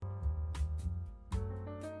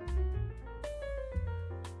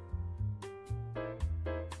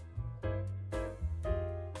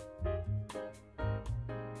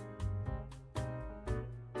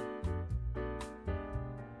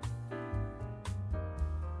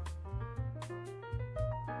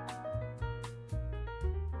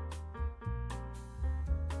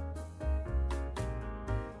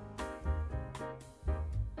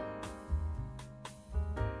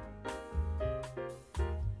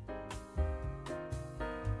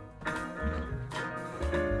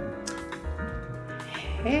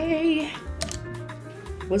Hey,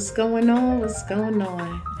 what's going on? What's going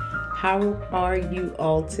on? How are you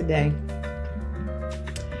all today?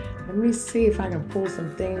 Let me see if I can pull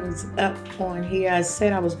some things up on here. I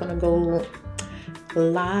said I was going to go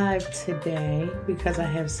live today because I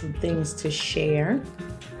have some things to share.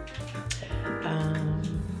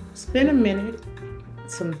 It's been a minute.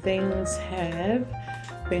 Some things have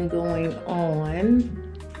been going on.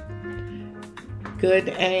 Good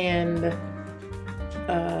and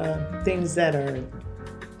things that are,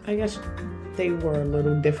 I guess they were a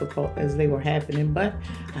little difficult as they were happening, but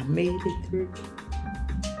I made it through.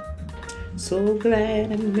 So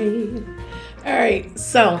glad I made it. All right,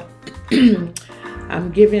 so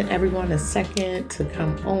I'm giving everyone a second to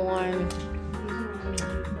come on,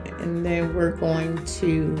 and then we're going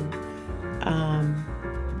to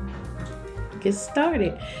get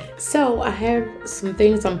started. So I have some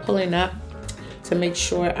things I'm pulling up to make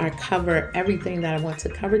sure I cover everything that I want to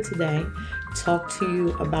cover today, talk to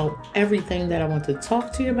you about everything that I want to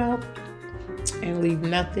talk to you about, and leave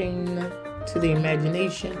nothing to the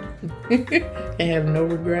imagination and have no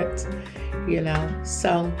regrets,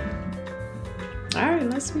 So, all right,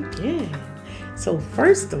 let's begin. So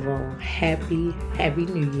first of all, happy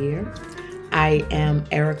New Year. I am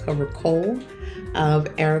Erica Ricole of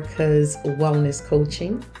Erica's Wellness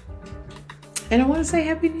Coaching. And I want to say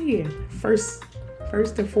Happy New Year. First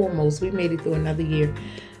and foremost, we made it through another year.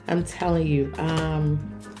 I'm telling you,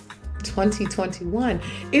 2021,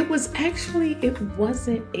 it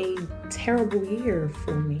wasn't a terrible year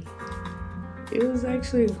for me. It was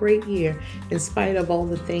actually a great year, in spite of all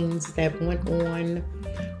the things that went on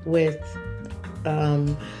with,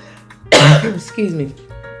 excuse me,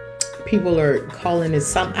 people are calling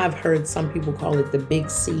it I've heard some people call it the big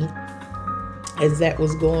C, as that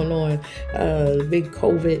was going on, big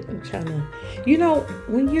COVID. I'm trying to,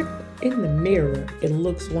 when you're in the mirror, it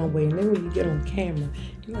looks one way, and then when you get on camera,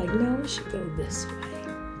 you're like, no, it should go this way.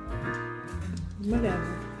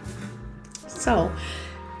 Whatever. So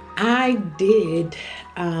I did,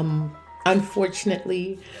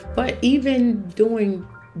 unfortunately, but even during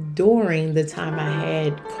the time I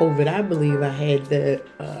had COVID, I believe I had the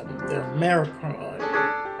American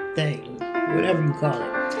thing, whatever you call it.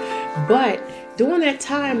 But during that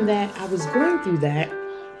time that I was going through that,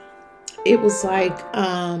 it was like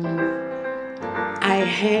I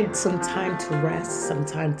had some time to rest, some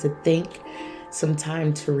time to think, some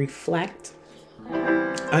time to reflect.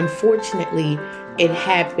 Unfortunately, it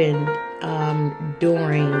happened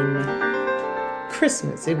during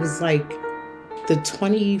Christmas. It was like the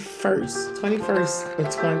 21st or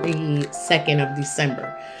 22nd of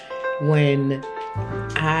December when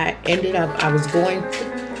I was going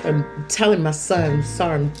to, telling my son,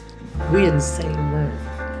 sorry, we're in the same room.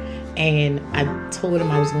 And I told him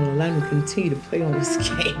I was going to let him continue to play on this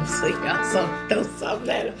game. So y'all throw something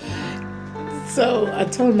at him. So I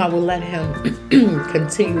told him I would let him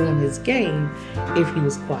continue on his game if he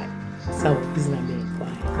was quiet. So he's not being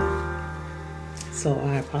quiet. So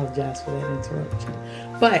I apologize for that interruption.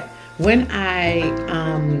 But when I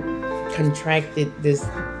contracted this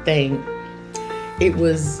thing, it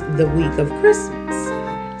was the week of Christmas.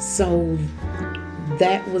 So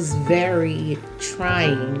that was very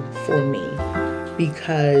trying for me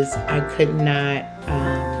because I could not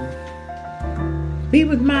be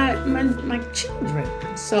with my children.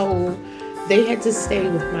 So they had to stay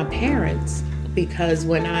with my parents because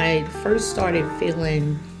when I first started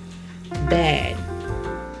feeling bad,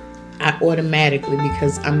 I automatically,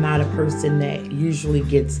 because I'm not a person that usually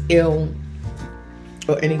gets ill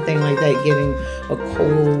or anything like that, getting a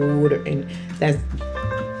cold, and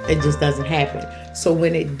it just doesn't happen. So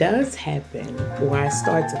when it does happen, or I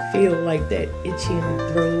start to feel like that itchy in the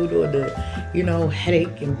throat or the,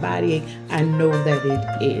 headache and body ache, I know that it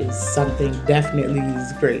is something definitely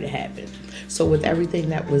is great to happen. So with everything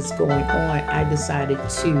that was going on, I decided to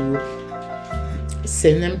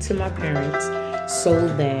send them to my parents so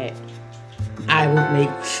that I would make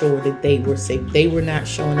sure that they were safe. They were not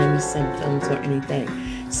showing any symptoms or anything.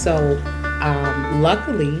 So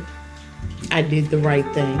luckily, I did the right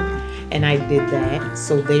thing, and I did that,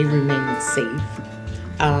 so they remained safe.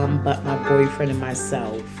 But my boyfriend and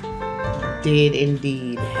myself did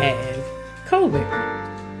indeed have COVID.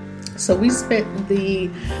 So we spent the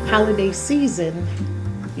holiday season,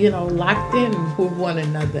 locked in with one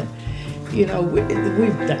another. We've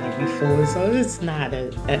done it before, so it's not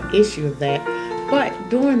an issue of that. But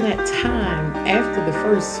during that time, after the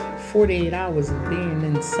first 48 hours of being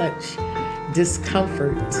in such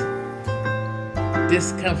discomfort,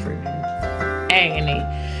 agony,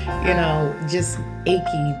 just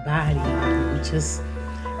achy body, just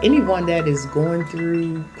anyone that is going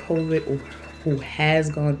through COVID or who has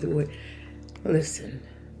gone through it, listen,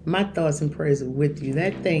 my thoughts and prayers are with you.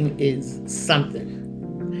 That thing is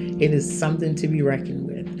something. It is something to be reckoned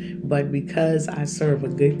with. But because I serve a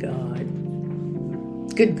good God,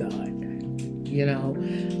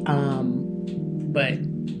 but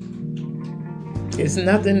it's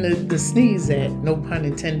nothing to sneeze at, no pun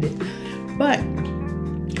intended. But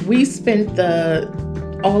we spent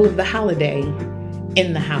all of the holiday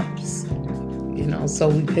in the house, so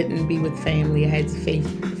we couldn't be with family. I had to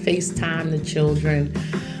FaceTime the children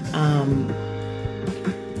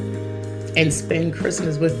and spend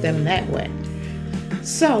Christmas with them that way.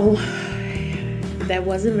 So that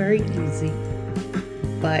wasn't very easy,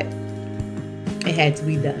 but it had to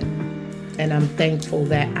be done. And I'm thankful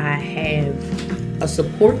that I have a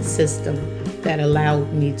support system that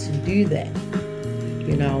allowed me to do that.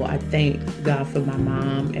 I thank God for my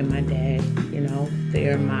mom and my dad.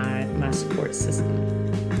 They're my support system.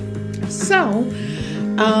 So,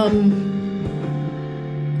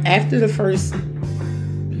 after the first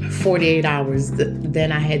 48 hours,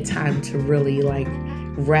 then I had time to really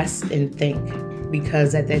rest and think,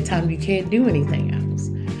 because at that time you can't do anything else.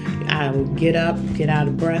 I would get up, get out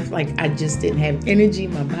of breath, I just didn't have energy.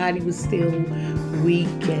 My body was still weak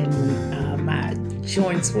and my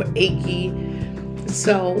joints were achy.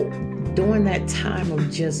 So during that time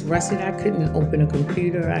of just resting, I couldn't open a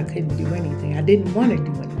computer. I couldn't do anything. I didn't want to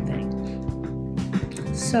do anything.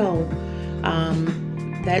 So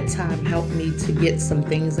that time helped me to get some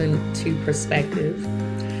things into perspective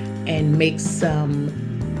and make some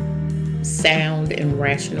sound and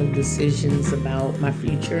rational decisions about my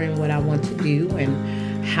future and what I want to do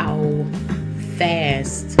and how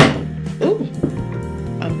fast,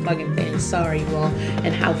 I'm plugging things, sorry you all,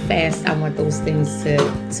 and how fast I want those things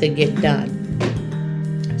to get done.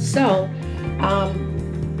 So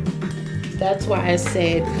that's why I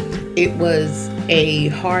said it was a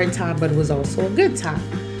hard time, but it was also a good time.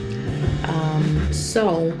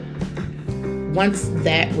 So once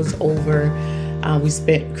that was over, we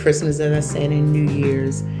spent Christmas, as I said, and New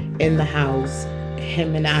Year's in the house.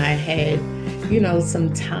 Him and I had,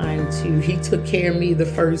 some time he took care of me the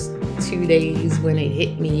first 2 days when it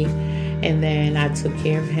hit me. And then I took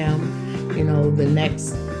care of him, the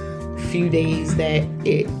next few days that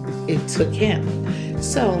it took him.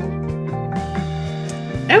 So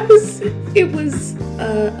it was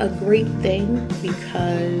a great thing,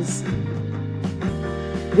 because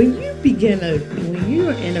when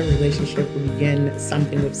you're in a relationship or begin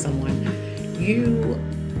something with someone,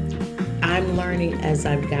 I'm learning as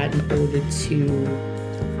I've gotten older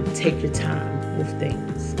to take your time with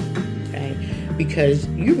things, okay? Because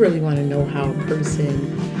you really want to know how a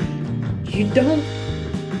person,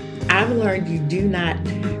 I've learned you do not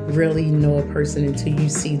really know a person until you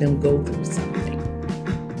see them go through something,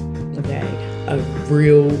 okay? A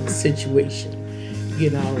real situation,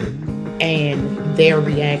 and their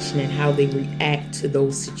reaction and how they react to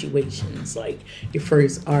those situations, like your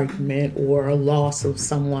first argument or a loss of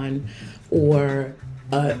someone or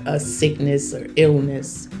a sickness or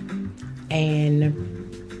illness. And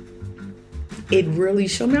it really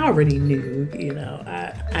showed me. I already knew,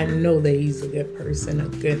 I know that he's a good person, a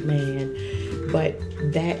good man, but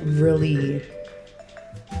that really,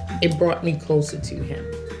 it brought me closer to him,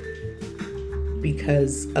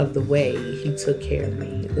 because of the way he took care of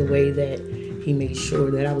me, the way that he made sure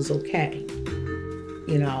that I was okay,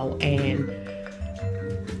 and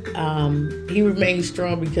he remained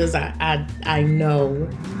strong, because I know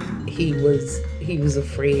he was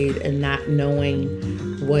afraid and not knowing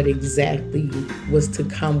what exactly was to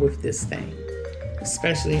come with this thing,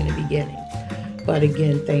 especially in the beginning. But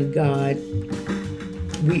again, thank God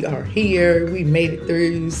we are here. We made it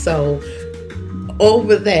through. So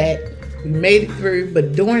over that, we made it through,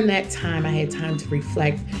 but during that time, I had time to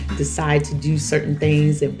reflect, decide to do certain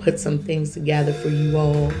things, and put some things together for you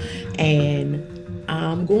all, and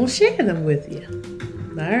I'm going to share them with you.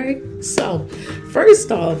 All right. So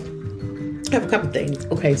first off, I have a couple things.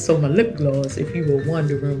 Okay, so my lip gloss, if you were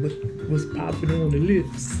wondering what was popping on the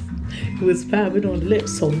lips, it was popping on the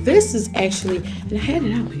lips. So this is actually, and I had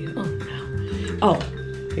it out here. Oh, no. Oh,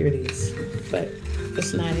 here it is. But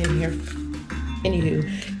it's not in here. Anywho,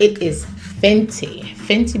 it is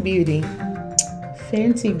Fenty Beauty,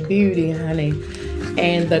 honey.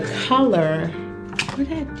 And the color, what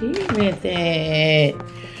did I do with it?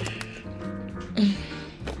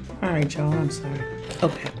 All right, y'all, I'm sorry.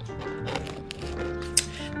 Okay.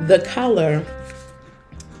 The color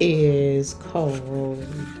is called,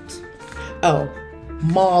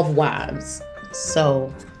 Mauve Wives.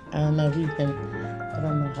 So I don't know if you can, I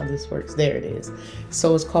don't know how this works. There it is.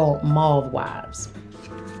 So it's called Mauve Wives.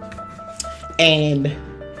 And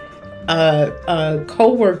a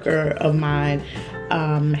co-worker of mine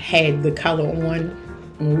had the color on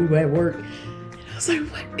when we were at work. And I was like,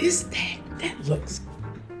 what is that? That looks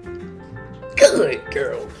good,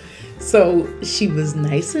 girl. So she was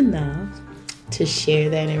nice enough to share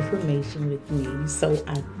that information with me. So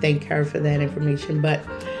I thank her for that information. But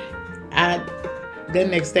the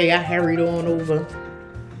next day I hurried on over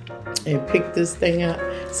and picked this thing up.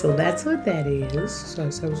 So that's what that is. So I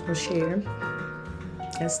was going to share.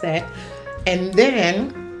 That's that. And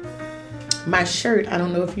then my shirt, I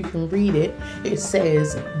don't know if you can read it. It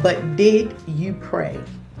says, but did you pray?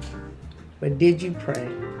 But did you pray?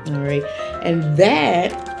 All right. And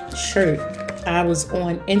that shirt, I was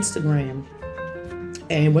on Instagram.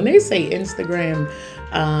 And when they say Instagram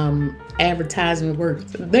advertisement works,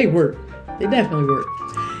 they work. They definitely work.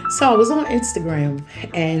 So I was on Instagram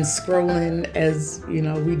and scrolling as, you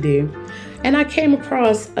know, we do. And I came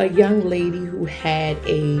across a young lady who had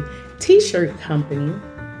a t-shirt company.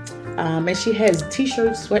 And she has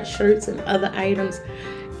t-shirts, sweatshirts, and other items.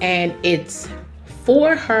 And it's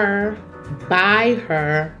for her, by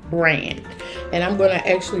her brand. And I'm going to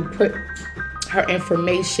actually put her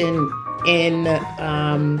information in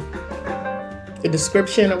the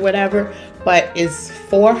description or whatever. But it's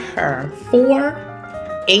for her. For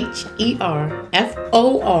HER,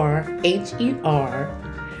 FORHER,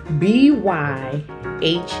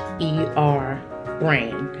 BYHER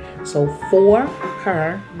brand. So for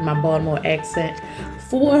her, my Baltimore accent,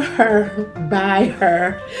 for her, by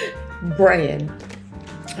her brand.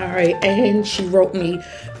 All right, and she wrote me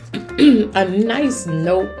a nice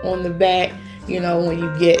note on the back, you know, when you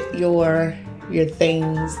get your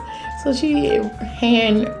things. So she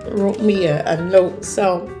hand wrote me a note.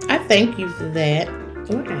 So I thank you for that.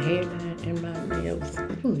 Look, I had that in my nails.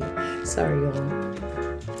 Sorry, y'all.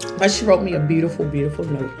 But she wrote me a beautiful, beautiful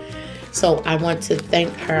note. So I want to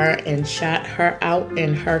thank her and shout her out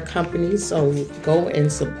in her company. So go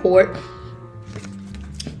and support.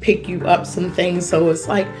 Pick you up some things. So it's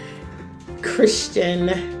like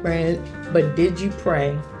Christian brand, but did you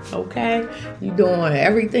pray? Okay? You doing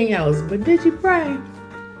everything else, but did you pray?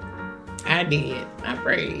 I did. I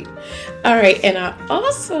prayed. All right. And I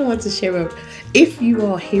also want to share, if you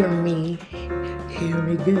all hear me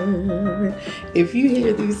good. If you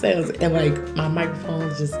hear these sounds and like my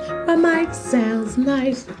microphone just, my mic sounds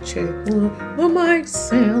nice. Check one. My mic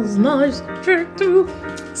sounds nice. Check two.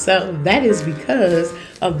 So that is because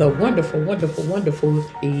of the wonderful, wonderful, wonderful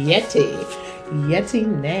Yeti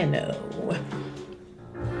Nano.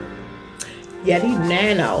 Yeti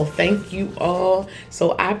Nano. Thank you all.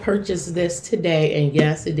 So I purchased this today, and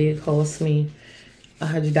yes, it did cost me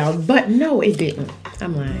 $100. But no, it didn't.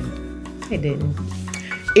 I'm lying. It didn't.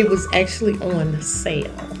 It was actually on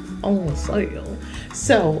sale. On sale.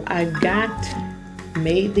 So I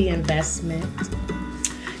made the investment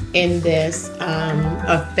in this.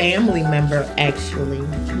 A family member, actually,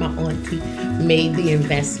 my auntie, made the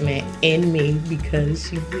investment in me because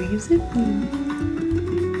she believes in me.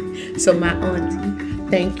 So my auntie,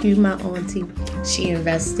 thank you, my auntie. She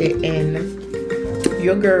invested in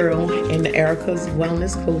your girl in Erica's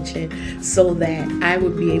wellness coaching so that I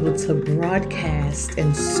would be able to broadcast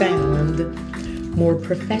and sound more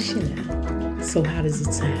professional. So how does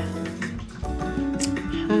it sound?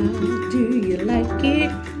 How do you like it?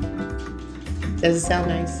 Does it sound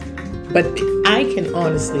nice? But I can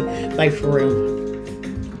honestly, like for real,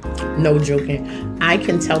 no joking, I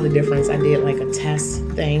can tell the difference. I did like a test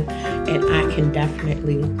thing, and I can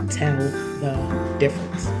definitely tell the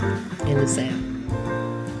difference in the sound.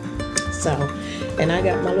 So, and I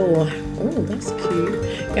got my little, oh, that's cute.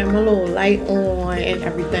 Got my little light on and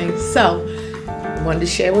everything. So, wanted to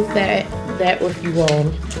share with that with you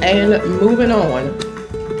all. And moving on.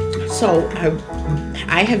 So,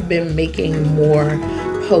 I have been making more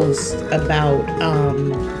posts about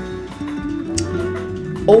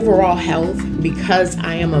overall health because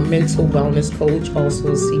I am a mental wellness coach, also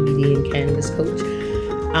a CBD and cannabis coach.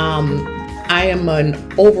 I am an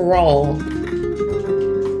overall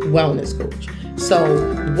wellness coach. So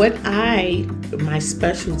my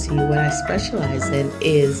specialty, what I specialize in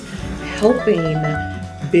is helping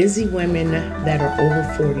busy women that are over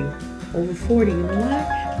 40. Over 40, you know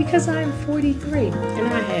why? Because I'm 43 and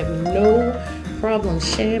I have no problem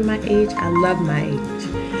sharing my age. I love my age.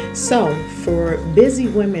 So for busy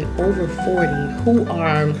women over 40 who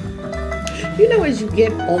are, you know, as you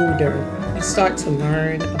get older, you start to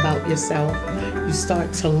learn about yourself. You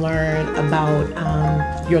start to learn about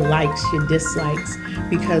your likes, your dislikes,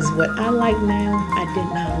 because what I like now, I did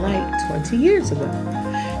not like 20 years ago.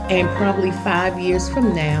 And probably 5 years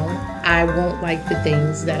from now, I won't like the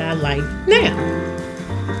things that I like now.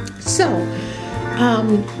 So,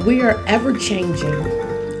 we are ever changing.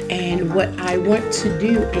 And what I want to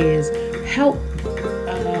do is help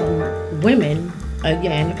women,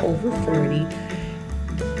 again, over 40,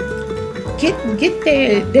 get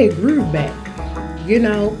their groove back,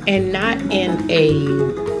 and not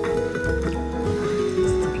in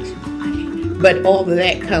but all of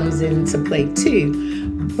that comes into play too.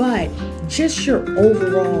 But just your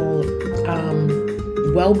overall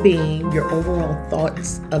well-being, your overall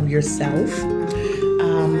thoughts of yourself,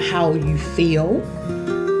 how you feel,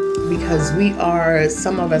 because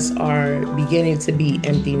some of us are beginning to be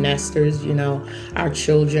empty nesters. Our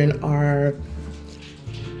children are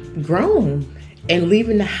grown and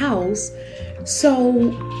leaving the house.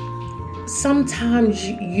 So sometimes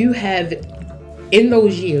you have, in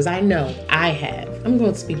those years, I know I have, I'm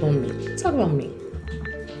going to speak on me, talk about me.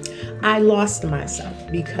 I lost myself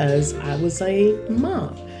because I was a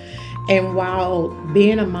mom. And while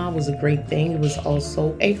being a mom was a great thing, it was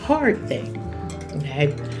also a hard thing.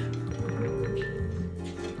 Okay.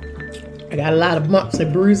 I got a lot of bumps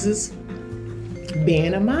and bruises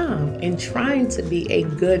being a mom and trying to be a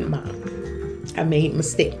good mom. I made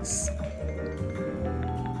mistakes.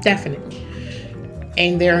 Definitely.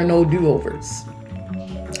 And there are no do-overs,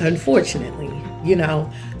 unfortunately,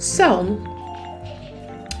 So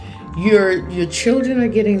your children are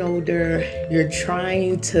getting older. You're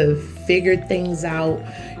trying to figure things out.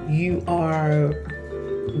 You are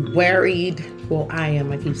worried. Well, I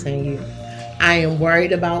keep saying you. I am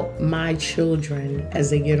worried about my children as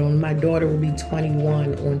they get on. My daughter will be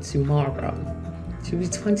 21 on tomorrow. She'll be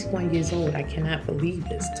 21 years old. I cannot believe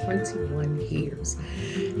this. 21 years.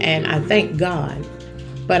 And I thank God.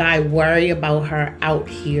 But I worry about her out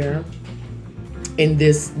here in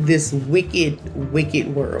this wicked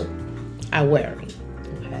world. I worry.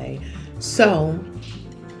 Okay. So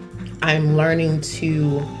I'm learning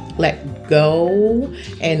to let go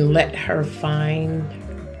and let her find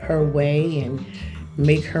her way and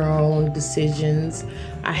make her own decisions.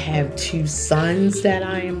 I have 2 sons that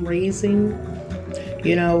I am raising.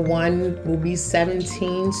 One will be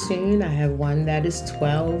 17 soon. I have one that is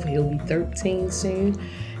 12. He'll be 13 soon.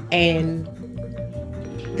 And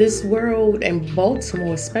this world, and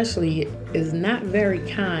Baltimore especially, is not very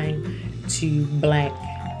kind to black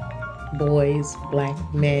boys, black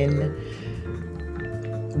men.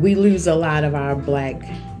 We lose a lot of our black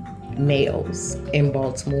males in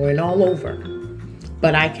Baltimore and all over.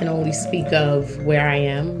 But I can only speak of where I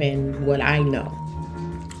am and what I know.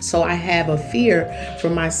 So I have a fear for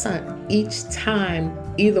my son each time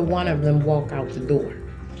either one of them walk out the door.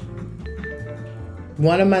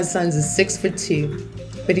 One of my sons is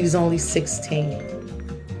 6'2", but he's only 16.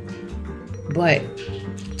 But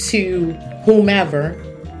to whomever,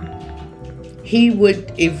 he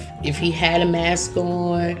would, if he had a mask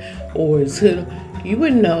on or his hood, you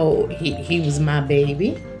wouldn't know he was my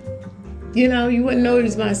baby. You wouldn't know he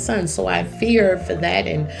was my son. So I fear for that,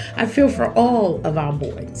 and I feel for all of our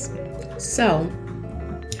boys. So,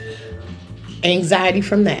 anxiety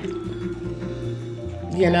from that.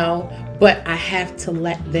 But I have to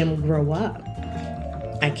let them grow up.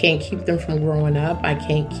 I can't keep them from growing up. I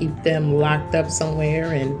can't keep them locked up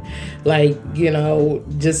somewhere and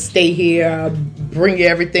just stay here, bring you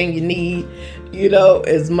everything you need,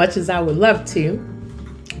 as much as I would love to,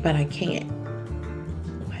 but I can't.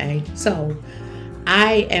 Okay. So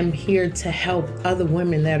I am here to help other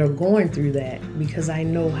women that are going through that because I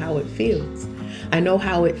know how it feels. I know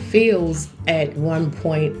how it feels. At one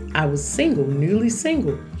point, I was single, newly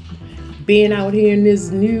single, being out here in this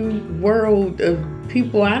new world of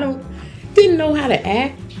people. Didn't know how to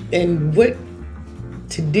act and what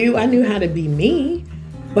to do. I knew how to be me,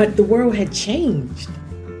 but the world had changed.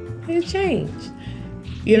 It changed.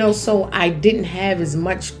 So I didn't have as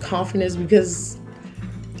much confidence because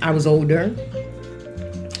I was older.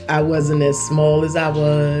 I wasn't as small as I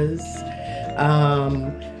was.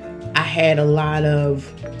 I had a lot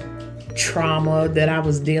of trauma that I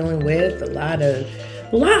was dealing with, a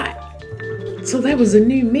lot. So that was a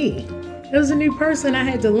new me. It was a new person I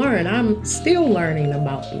had to learn. I'm still learning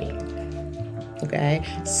about me. Okay.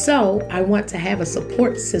 So I want to have a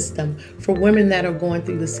support system for women that are going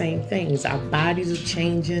through the same things. Our bodies are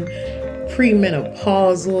changing,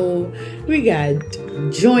 premenopausal. We got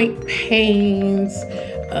joint pains,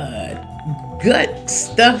 gut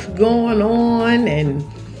stuff going on. And,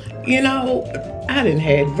 I done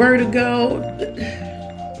had vertigo.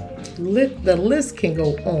 The list can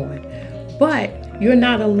go on. But You're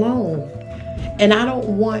not alone. And I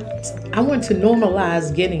want to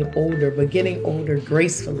normalize getting older, but getting older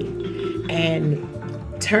gracefully and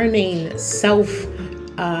turning self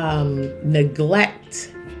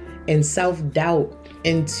neglect and self doubt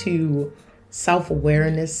into self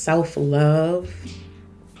awareness, self love.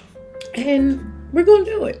 And we're going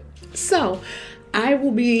to do it. So I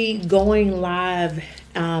will be going live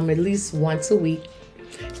at least once a week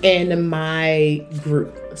in my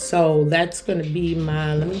group. So that's going to be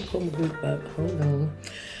let me pull my group up. Hold on.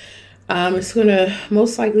 It's going to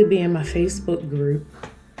most likely be in my Facebook group,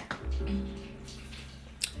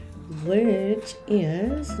 which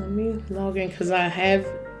is, let me log in because I have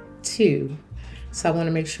two. So I want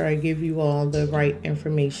to make sure I give you all the right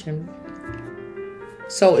information.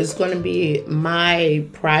 So it's going to be my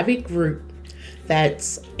private group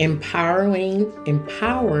that's empowering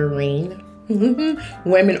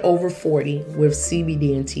women over 40 with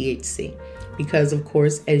CBD and THC. Because, of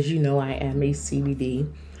course, as you know, I am a CBD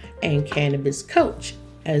and cannabis coach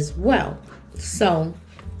as well. So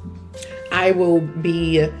I will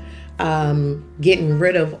be getting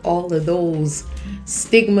rid of all of those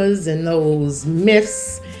stigmas and those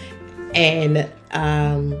myths and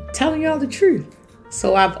telling y'all the truth.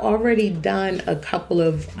 So I've already done a couple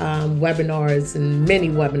of webinars and mini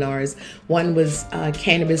webinars. One was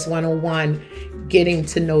Cannabis 101, getting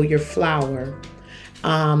to know your flower.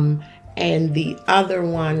 And the other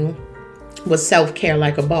one was self-care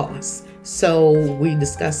like a boss. So we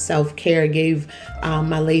discussed self-care, gave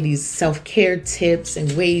my ladies self-care tips and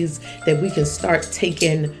ways that we can start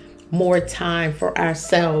taking more time for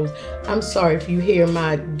ourselves. I'm sorry if you hear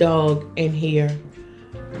my dog in here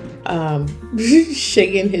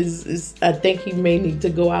shaking his I think he may need to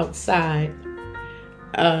go outside.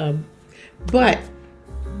 But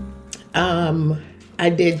I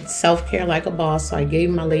did self-care like a boss. So I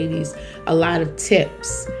gave my ladies a lot of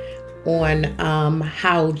tips on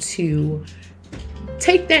how to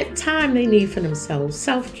take that time they need for themselves,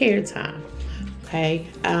 self-care time. Okay.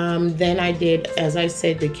 Then I did, as I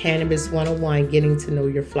said, the Cannabis 101, getting to know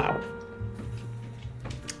your flower.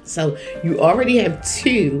 So you already have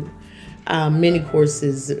two mini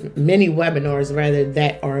webinars rather,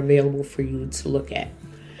 that are available for you to look at.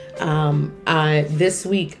 This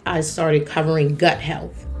week I started covering gut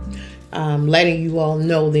health, letting you all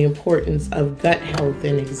know the importance of gut health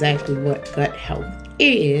and exactly what gut health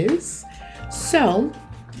is. So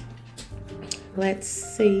let's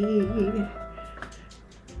see.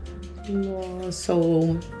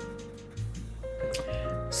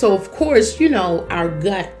 So of course, you know, our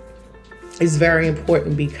gut is very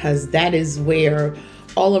important because that is where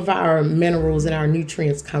all of our minerals and our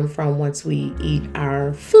nutrients come from once we eat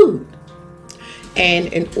our food.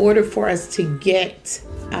 And in order for us to get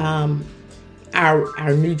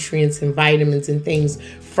our nutrients and vitamins and things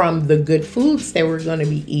from the good foods that we're going to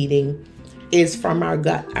be eating is from our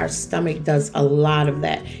gut. Our stomach does a lot of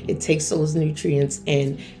that. It takes those nutrients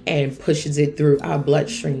and pushes it through our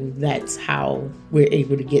bloodstream. That's how we're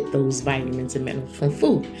able to get those vitamins and minerals from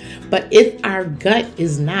food. But if our gut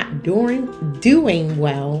is not doing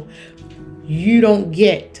well, you don't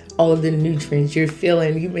get all of the nutrients you're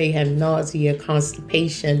feeling. You may have nausea,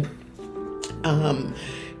 constipation,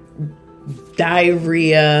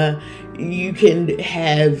 diarrhea. You can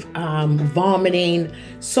have vomiting.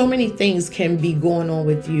 So many things can be going on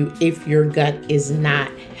with you if your gut is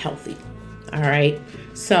not healthy. All right.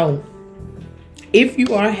 So if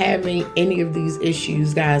you are having any of these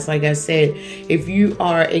issues, guys, like I said, if you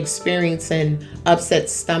are experiencing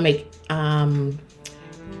upset stomach,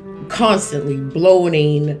 constantly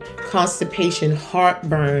bloating, constipation,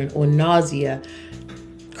 heartburn, or nausea,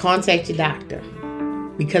 contact your doctor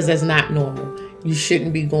because that's not normal. You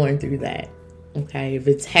shouldn't be going through that. Okay. If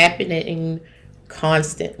it's happening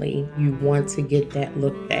constantly, you want to get that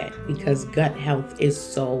looked at because gut health is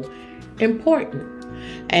so important.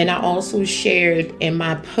 And I also shared in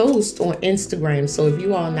my post on Instagram. So if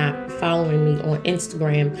you are not following me on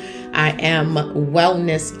Instagram, I am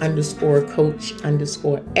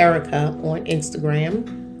wellness_coach_Erica on Instagram.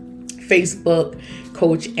 Facebook,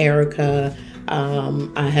 Coach Erica.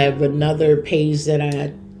 I have another page that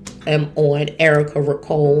I am on, Erica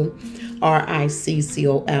Riccol,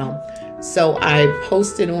 RICCOL. So I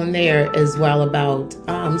posted on there as well about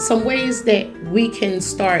some ways that we can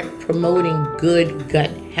start promoting good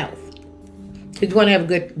gut health. You want to have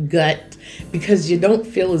good gut because you don't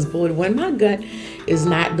feel as bloated. When my gut is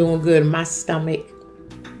not doing good, my stomach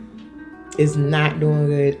is not doing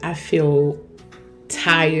good, I feel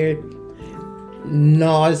tired,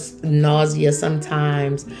 nausea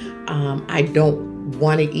sometimes. I don't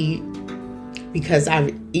want to eat. because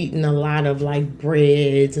I've eaten a lot of like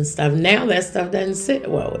breads and stuff. Now that stuff doesn't sit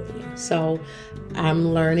well with me. So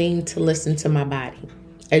I'm learning to listen to my body.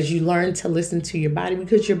 As you learn to listen to your body,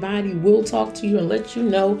 because your body will talk to you and let you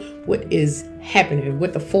know what is happening,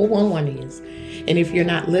 what the 411 is. And if you're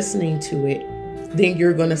not listening to it, then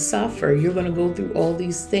you're going to suffer. You're going to go through all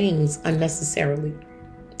these things unnecessarily.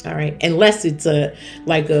 All right. Unless it's a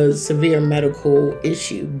severe medical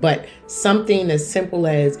issue, but something as simple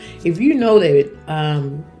as if you know that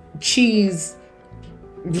cheese,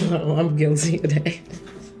 oh, I'm guilty of that.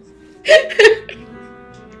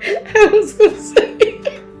 I was going to say,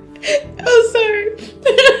 oh, sorry.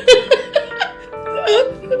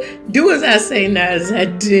 Do as I say, not as I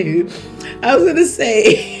do. I was going to say,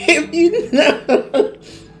 if you know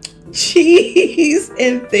cheese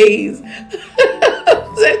and things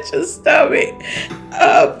upset your stomach,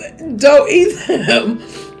 don't eat them.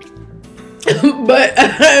 But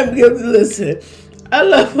I'm going to listen. I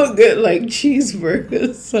love a good like cheeseburger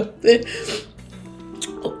or something,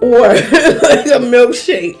 or like a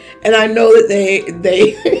milkshake. And I know that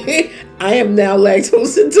they I am now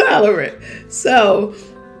lactose intolerant. So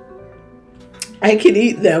I can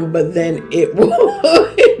eat them, but then it will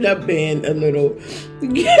end up being a little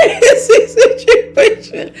gassy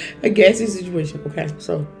situation. A gassy situation. Okay,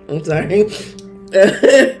 so I'm sorry.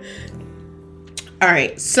 All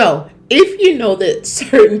right, so if you know that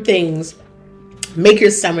certain things make your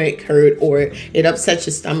stomach hurt, or it upsets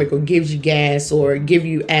your stomach, or gives you gas, or give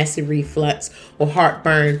you acid reflux or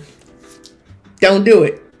heartburn, don't do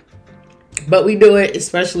it. But we do it,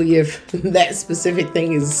 especially if that specific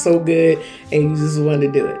thing is so good and you just want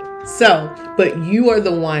to do it. So, but you are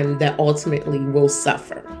the one that ultimately will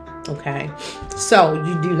suffer. Okay. So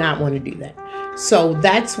you do not want to do that. So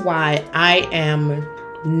that's why I am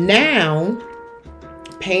now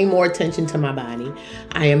paying more attention to my body.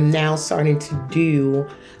 I am now starting to do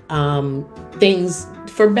things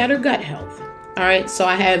for better gut health. All right. So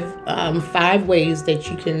I have 5 ways that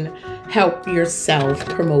you can help yourself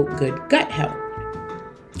promote good gut health.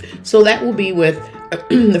 So that will be with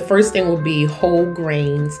the first thing will be whole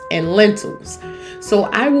grains and lentils. So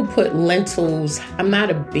I will put lentils. I'm not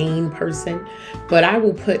a bean person, but I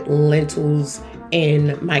will put lentils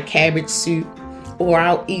in my cabbage soup, or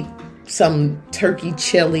I'll eat some turkey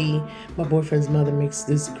chili. My boyfriend's mother makes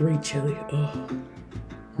this great chili. Oh,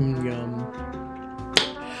 yum.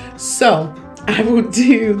 So I will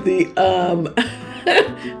do the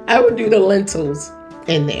I would do the lentils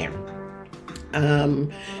in there.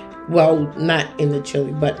 Well, not in the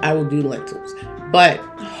chili, but I will do lentils. But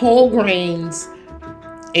whole grains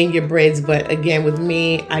in your breads. But again, with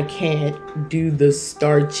me, I can't do the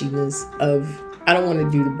starchiness of, I don't want to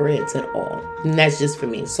do the breads at all. And that's just for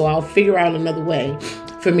me. So I'll figure out another way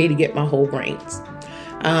for me to get my whole grains.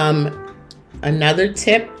 Another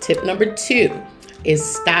tip number 2 is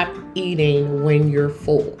stop eating when you're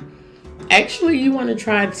full. Actually, you want to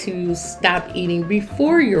try to stop eating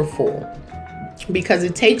before you're full, because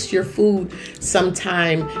it takes your food some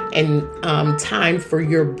time and time for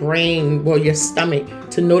your brain, well, your stomach,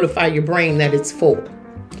 to notify your brain that it's full.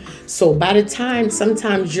 So by the time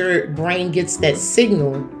sometimes your brain gets that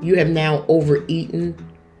signal, you have now overeaten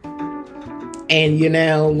and you're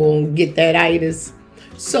now going to get that itis.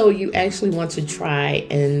 So you actually want to try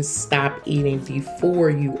and stop eating before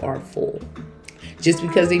you are full. Just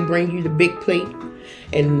because they bring you the big plate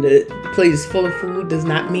and the plate is full of food does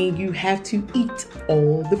not mean you have to eat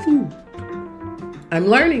all the food. I'm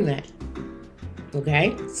learning that.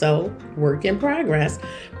 Okay, so work in progress,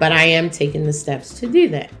 but I am taking the steps to do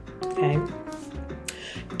that. Okay,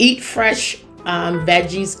 eat fresh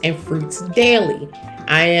veggies and fruits daily.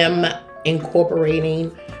 I am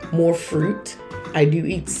incorporating more fruit. I do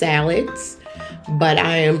eat salads, but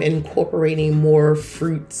I am incorporating more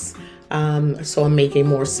fruits. So I'm making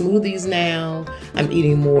more smoothies now. I'm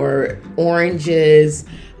eating more oranges.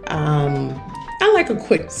 I like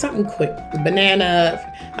something quick. Banana.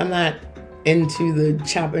 I'm not into the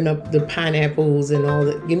chopping up the pineapples and all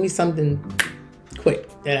that. Give me something quick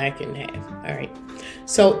that I can have. All right.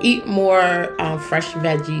 So eat more fresh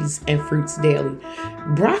veggies and fruits daily.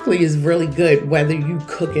 Broccoli is really good whether you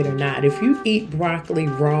cook it or not. If you eat broccoli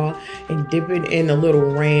raw and dip it in a little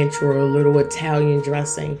ranch or a little Italian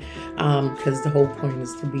dressing, because the whole point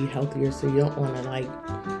is to be healthier, so you don't want to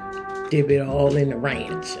like dip it all in the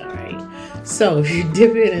ranch. All right. So if you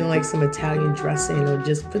dip it in like some Italian dressing or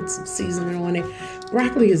just put some seasoning on it,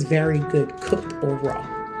 broccoli is very good cooked or raw.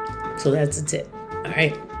 So that's a tip. All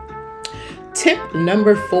right. Tip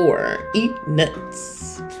number 4, eat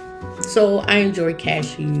nuts. So I enjoy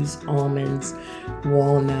cashews, almonds,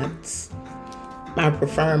 walnuts, I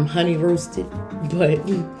prefer them honey roasted, but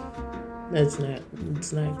it's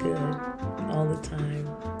not good all the time.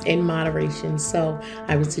 In moderation. So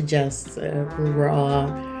I would suggest raw,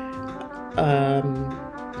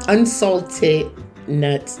 unsalted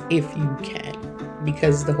nuts if you can,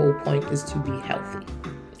 because the whole point is to be healthy.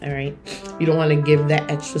 All right. You don't want to give that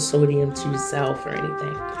extra sodium to yourself or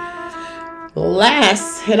anything.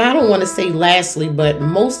 Last, and I don't want to say lastly, but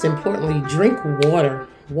most importantly, drink water.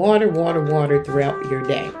 Water throughout your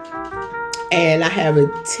day. And I have a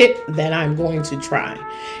tip that I'm going to try,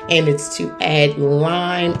 and it's to add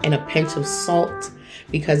lime and a pinch of salt,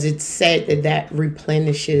 because it's said that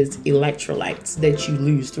replenishes electrolytes that you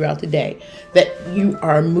lose throughout the day, that you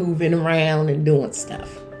are moving around and doing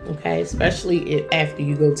stuff. Okay, especially after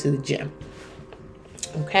you go to the gym.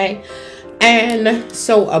 Okay, and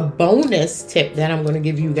so a bonus tip that I'm going to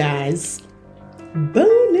give you guys,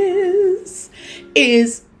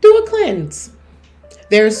 is do a cleanse.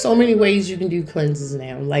 There are so many ways you can do cleanses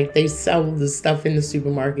now. Like, they sell the stuff in the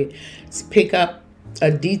supermarket. Just pick up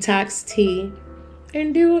a detox tea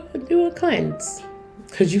and do a cleanse,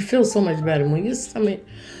 because you feel so much better when your stomach,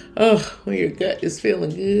 when your gut is feeling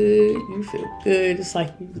good. You feel good. It's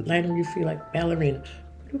like you feel like ballerina,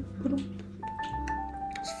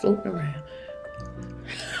 just floating around.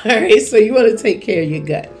 All right, so you want to take care of your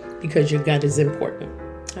gut, because your gut is important.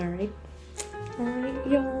 All right,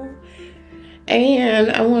 y'all.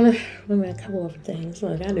 And I want to, a couple of things.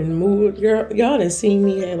 Look, I didn't move. Y'all done seen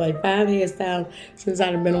me at like 5 hairstyles since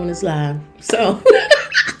I've been on this live. So,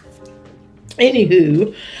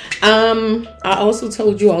 anywho, I also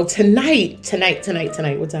told you all tonight,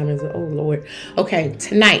 what time is it? Oh, Lord. Okay,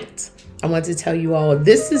 tonight, I want to tell you all,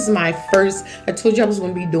 this is my first, I told you I was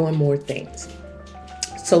going to be doing more things.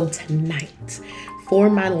 So tonight, for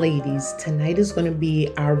my ladies, tonight is going to be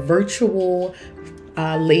our virtual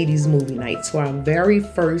ladies movie night, so our very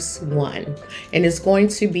first one, and it's going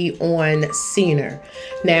to be on Scener.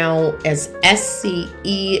 Now, as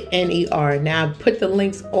SCENER. Now, I put the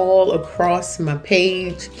links all across my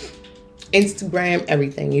page, Instagram,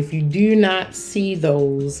 everything. If you do not see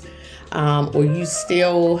those, or you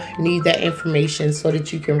still need that information so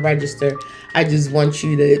that you can register, I just want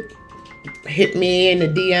you to hit me in the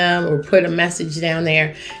DM or put a message down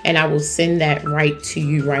there, and I will send that right to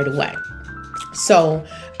you right away. So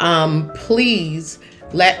please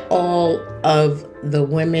let all of the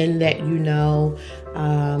women that you know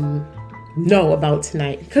about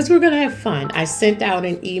tonight, because we're going to have fun. I sent out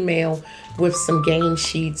an email with some game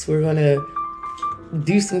sheets. We're going to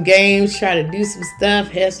do some games, try to do some stuff,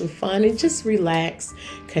 have some fun, and just relax,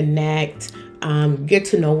 connect, get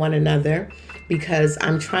to know one another, because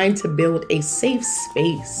I'm trying to build a safe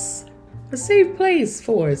space, a safe place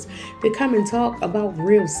for us to come and talk about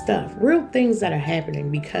real stuff, real things that are happening,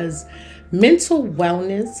 because mental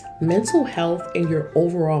wellness, mental health, and your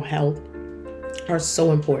overall health are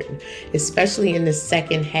so important, especially in the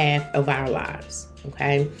second half of our lives.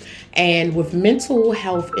 Okay. And with mental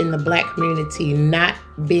health in the Black community not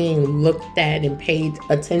being looked at and paid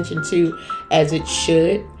attention to as it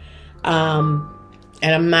should,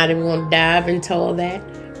 and I'm not even going to dive into all that,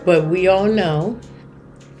 but we all know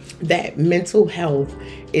that mental health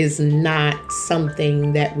is not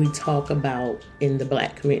something that we talk about in the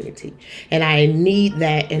Black community. And I need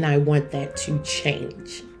that, and I want that to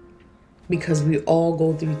change, because we all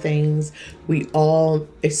go through things. We all,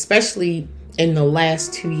 especially in the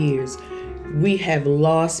last 2 years, we have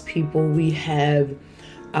lost people. We have,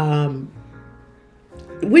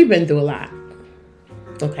 we've been through a lot.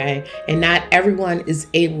 Okay. And not everyone is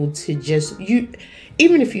able to just, even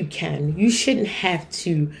if you can, you shouldn't have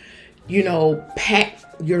to, pack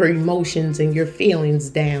your emotions and your feelings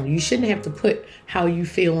down. You shouldn't have to put how you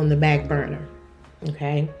feel on the back burner.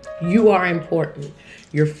 Okay. You are important.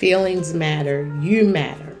 Your feelings matter. You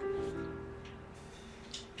matter.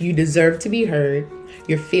 You deserve to be heard.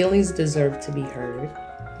 Your feelings deserve to be heard.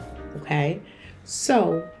 Okay.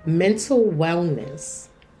 So mental wellness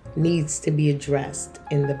needs to be addressed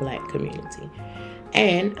in the Black community.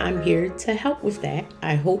 And I'm here to help with that.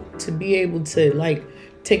 I hope to be able to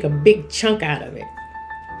take a big chunk out of it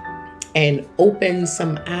and open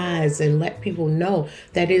some eyes and let people know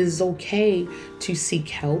that it is okay to seek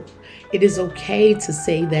help. It is okay to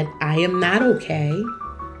say that I am not okay.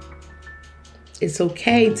 It's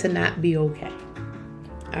okay to not be okay.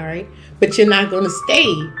 All right. But you're not going to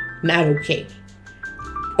stay not okay.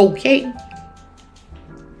 Okay.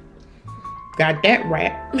 Got that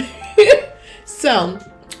rap. So,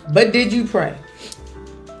 but did you pray?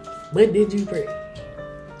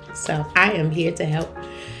 So I am here to help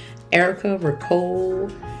Erica, Ricole,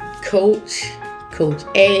 Coach Coach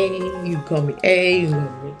A. You can call me A. You can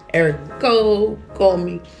call me Erica Go. Call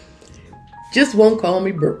me. Just won't call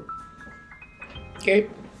me Brooke. Okay?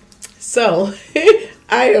 So,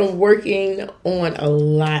 I am working on a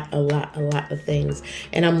lot of things.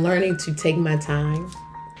 And I'm learning to take my time.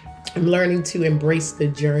 I'm learning to embrace the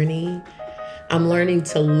journey. I'm learning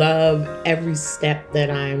to love every step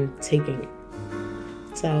that I'm taking.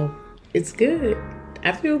 So, it's good.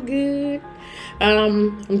 I feel good.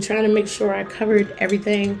 I'm trying to make sure I covered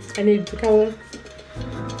everything I needed to cover.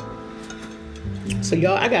 So,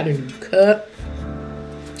 y'all, I got a new cup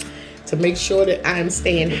to make sure that I'm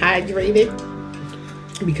staying hydrated.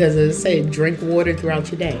 Because as I said, drink water throughout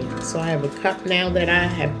your day. So I have a cup now that I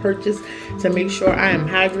have purchased to make sure I am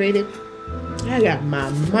hydrated. I got my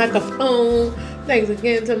microphone. Thanks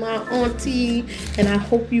again to my auntie. And I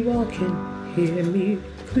hope you all can hear me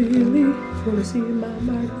clearly. Wanna see my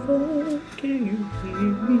microphone? Can you hear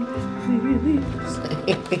me clearly?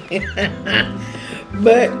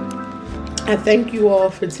 But I thank you all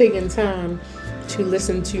for taking time to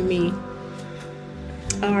listen to me.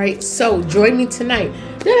 All right, so join me tonight.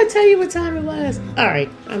 Did I tell you what time it was? All right,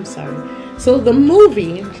 I'm sorry. So the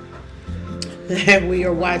movie that we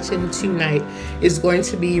are watching tonight is going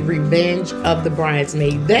to be Revenge of the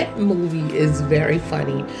Bridesmaid. That movie is very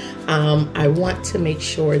funny. I want to make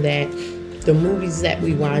sure that the movies that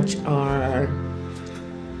we watch are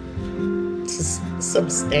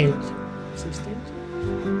substantial.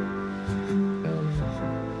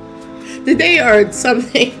 That they are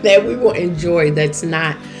something that we will enjoy. That's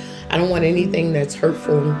not, I don't want anything that's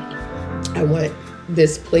hurtful. I want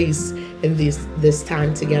this place and this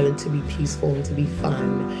time together to be peaceful and to be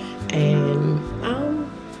fun and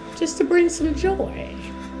just to bring some joy.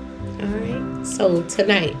 All right. So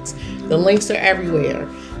tonight, the links are everywhere.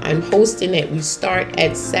 I'm hosting it. We start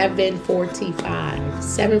at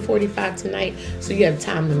 7:45 tonight. So you have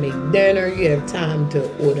time to make dinner. You have time to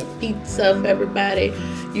order pizza for everybody.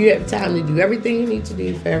 You have time to do everything you need to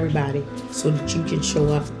do for everybody so that you can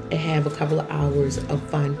show up and have a couple of hours of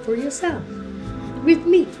fun for yourself with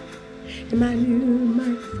me. And my new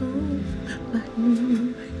microphone,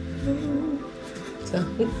 So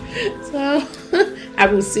I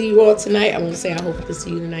will see you all tonight. I won't say I hope to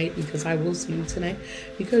see you tonight because I will see you tonight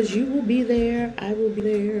because you will be there. I will be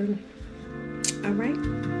there. All right.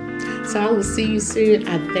 So I will see you soon.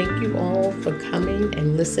 I thank you all for coming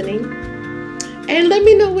and listening. And let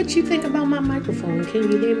me know what you think about my microphone. Can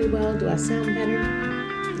you hear me well? Do I sound better?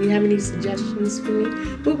 Do you have any suggestions for me?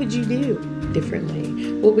 What would you do differently?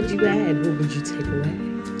 What would you add? What would you take away?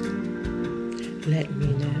 Let me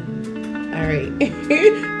know. All right.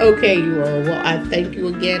 Okay, you all. Well, I thank you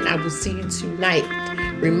again. I will see you tonight.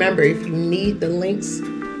 Remember, if you need the links,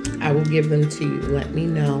 I will give them to you. Let me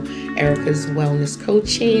know. Erica's Wellness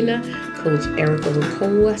Coaching, Coach Erica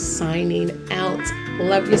Rakoa, signing out.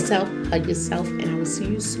 Love yourself, hug yourself, and I will see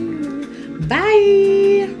you soon.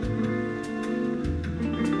 Bye.